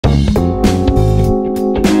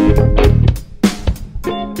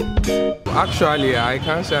Actually, I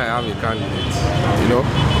can't say I have a candidate, you know.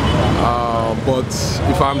 But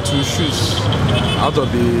if I'm to choose out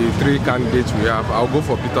of the 3 candidates we have, I'll go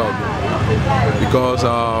for Peter Obi, because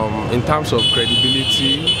in terms of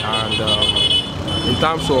credibility and in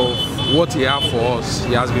terms of what he has for us,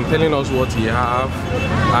 he has been telling us what he has,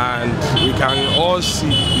 and we can all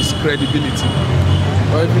see his credibility.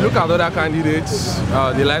 But if you look at other candidates,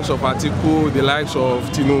 the likes of Atiku, the likes of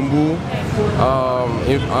Tinubu,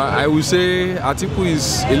 I would say Atiku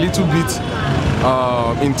is a little bit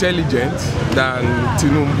intelligent than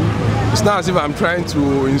Tinubu. It's not as if I'm trying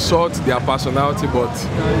to insult their personality, but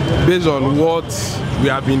based on what we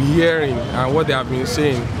have been hearing and what they have been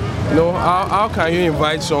saying, you know, how can you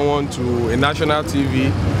invite someone to a national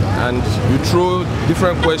TV and you throw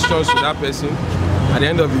different questions to that person? At the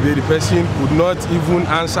end of the day, the person could not even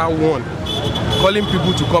answer one, calling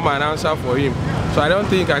people to come and answer for him. So I don't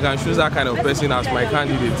think I can choose that kind of person as my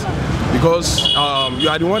candidate, because you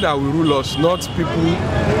are the one that will rule us, not people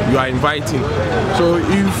you are inviting. So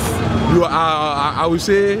if you are, I would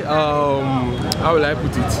say, how will I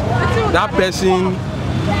put it? That person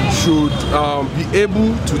should be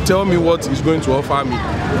able to tell me what he's going to offer me.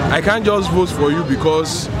 I can't just vote for you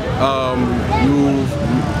because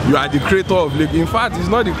you are the creator of Lagos. In fact, he's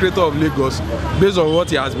not the creator of Lagos based on what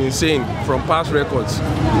he has been saying from past records,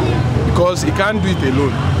 because he can't do it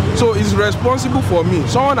alone. So he's responsible for me.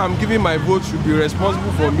 Someone I'm giving my vote should be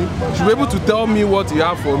responsible for me, should be able to tell me what he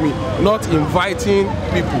has for me, not inviting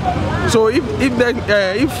people. So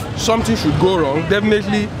if something should go wrong,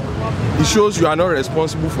 definitely it shows you are not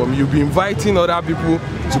responsible for me. You'll be inviting other people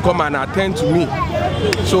to come and attend to me.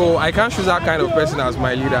 So I can't choose that kind of person as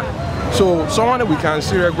my leader. So someone that we can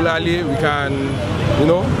see regularly, we can, you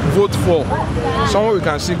know, vote for. Someone we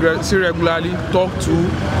can see regularly, talk to,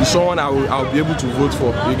 is someone I'll be able to vote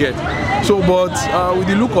for, you get. So, but with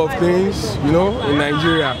the look of things, you know, in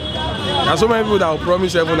Nigeria, there are so many people that will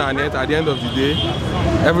promise heaven and earth. At the end of the day,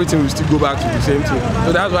 everything will still go back to the same thing.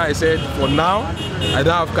 So that's why I said, for now, I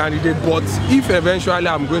don't have candidate, but if eventually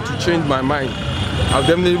I'm going to change my mind, I'll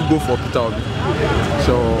definitely go for Peter Obi.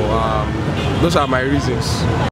 So those are my reasons.